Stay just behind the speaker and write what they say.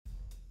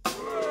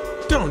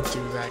Don't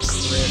do that,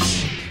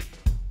 Chris.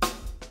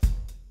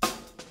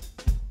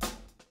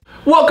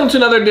 Welcome to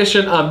another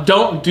edition of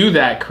Don't Do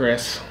That,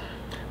 Chris.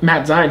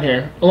 Matt Zine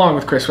here, along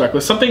with Chris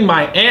Wreckless. Something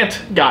my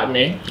aunt got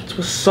me. It's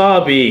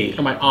wasabi.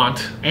 And my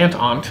aunt.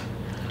 Aunt.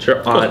 It's your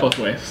aunt. Goes both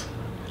ways.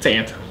 It's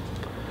aunt.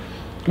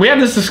 We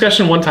had this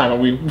discussion one time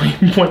and we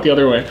went the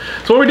other way.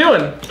 So what are we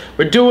doing?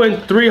 We're doing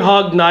 3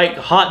 Hog Night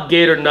Hot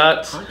Gator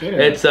Nuts. Hot Gator.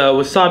 It's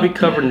wasabi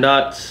covered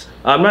nuts.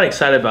 I'm not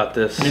excited about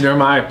this. Neither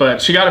am I,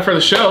 but she got it for the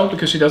show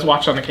because she does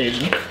watch on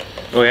occasion.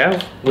 Oh yeah?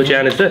 Which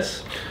aunt is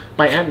this?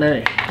 My Aunt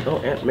Mary.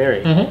 Oh, Aunt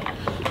Mary.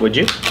 Mm-hmm. Would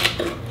you?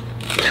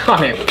 Oh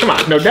man, come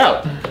on, no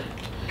doubt.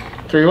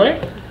 3-way?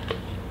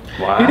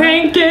 Wow. It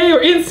ain't gay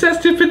or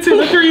incest if it's in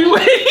a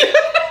 3-way.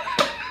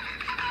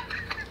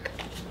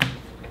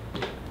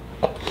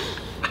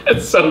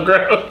 It's so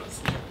gross.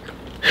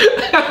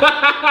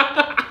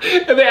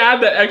 And they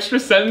add that extra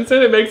sentence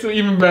in, it makes it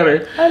even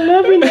better. I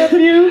love you,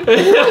 nephew.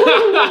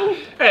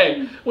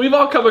 Hey, we've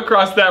all come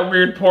across that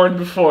weird porn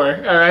before,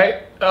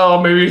 alright?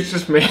 Oh, maybe it's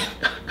just me.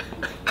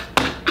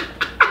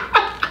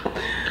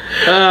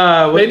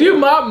 They do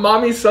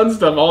mommy son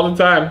stuff all the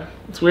time.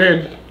 It's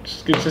weird.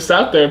 It's just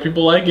out there.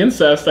 People like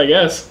incest, I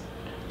guess.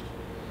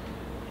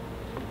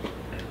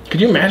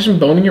 Could you imagine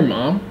boning your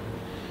mom?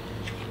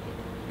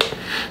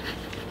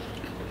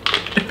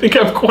 I think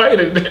I've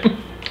quieted him.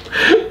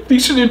 You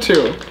should do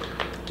 2.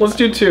 Let's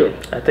do 2.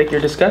 I think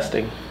you're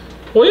disgusting.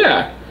 Well,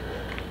 yeah.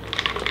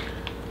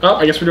 Oh,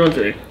 I guess we're doing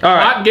 3. All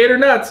right. Hot Gator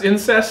Nuts,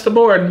 incest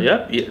aboard.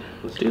 Yep. Yeah.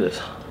 Let's do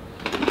this.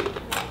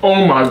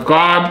 Oh my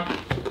God.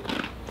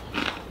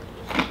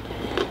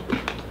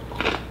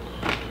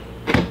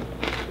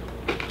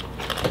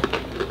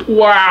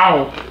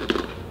 Wow.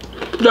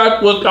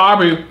 That's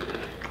wasabi.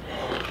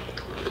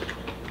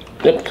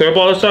 Yep.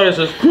 Careful on the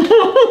sinuses.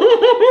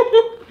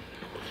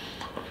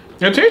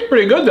 It tastes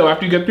pretty good though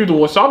after you get through the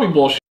wasabi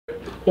bullshit.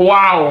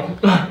 Wow.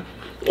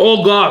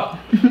 Oh God.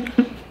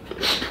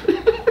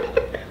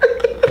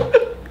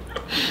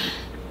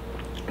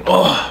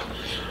 Oh.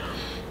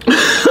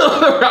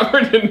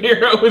 Robert De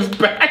Niro is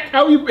back.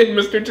 How you been,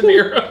 Mr. De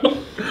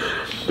Niro?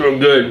 I'm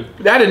good.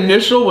 That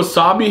initial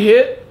wasabi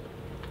hit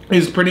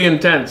is pretty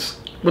intense,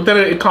 but then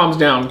it calms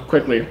down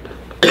quickly.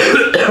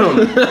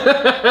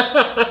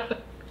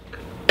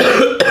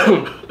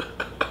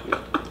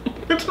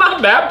 It's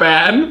not that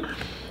bad.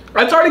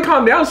 It's already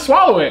calmed down.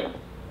 Swallow it.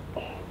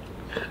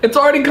 It's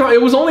already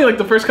it was only like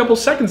the first couple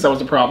seconds that was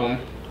the problem.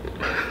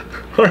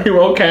 Are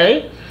you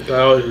okay?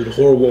 That was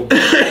horrible.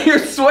 You're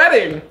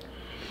sweating.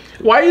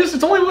 Why are you?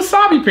 It's only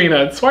wasabi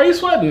peanuts. Why are you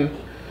sweating?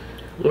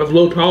 I have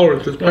low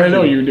tolerance. I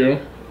know you do.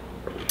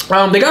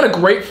 They got a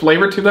great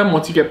flavor to them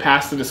once you get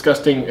past the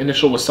disgusting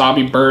initial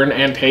wasabi burn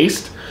and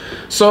taste.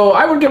 So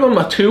I would give them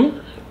a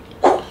 2.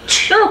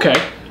 They're okay.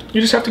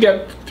 You just have to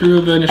get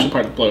through the initial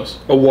part that blows.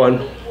 A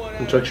 1.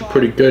 It's actually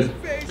pretty good.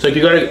 It's like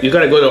you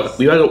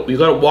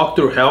gotta walk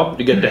through hell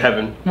to get to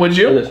heaven. Would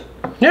you? Like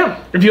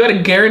yeah. If you had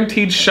a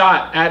guaranteed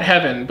shot at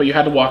heaven, but you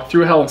had to walk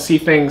through hell and see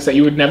things that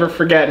you would never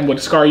forget and would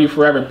scar you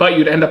forever, but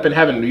you'd end up in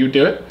heaven, would you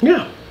do it?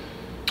 Yeah.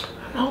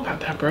 I don't know about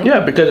that, bro.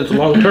 Yeah, because it's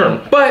long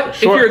term. But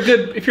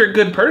if you're a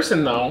good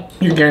person though,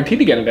 you're guaranteed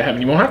to get into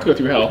heaven. You won't have to go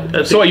through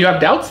hell. So you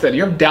have doubts then?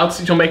 You have doubts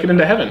that you'll make it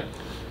into heaven?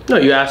 No,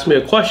 you asked me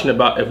a question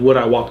about if would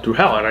I walk through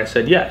hell, and I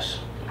said yes.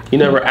 You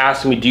never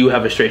asked me, do you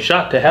have a straight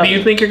shot to heaven? Do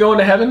you think you're going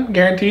to heaven,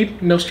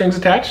 guaranteed? No strings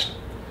attached?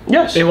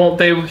 Yes. He'll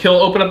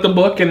open up the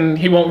book and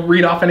he won't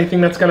read off anything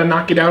that's gonna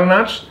knock you down a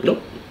notch?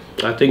 Nope.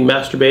 I think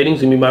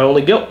masturbating's gonna be my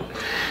only guilt.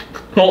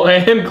 Well,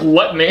 and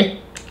gluttony.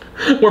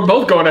 We're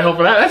both going to hell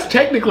for that. That's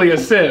technically a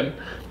sin.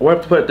 We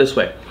have to put it this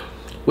way.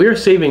 We are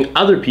saving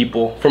other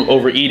people from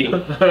overeating.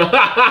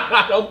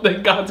 I don't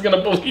think God's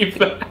gonna believe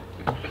that.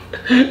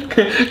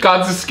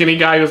 God's a skinny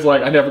guy who's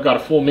like, I never got a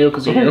full meal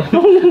because of you.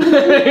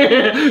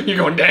 You're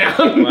going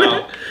down.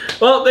 Wow.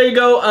 Well, there you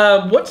go.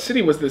 What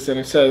city was this in?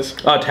 It says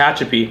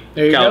Tehachapi,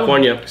 there you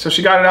California. Go. So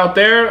she got it out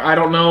there. I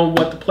don't know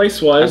what the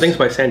place was. I think it's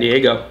by San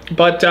Diego.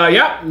 But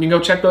yeah, you can go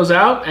check those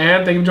out.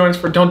 And thank you for joining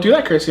us for Don't Do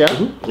That, Chris. Yeah?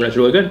 That's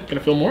really good.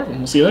 Gonna film more of them.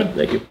 We'll see you then.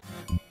 Thank you.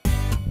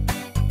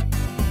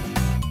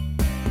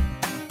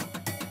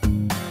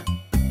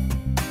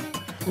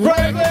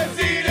 Reckless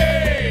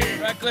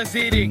eating! Reckless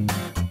eating.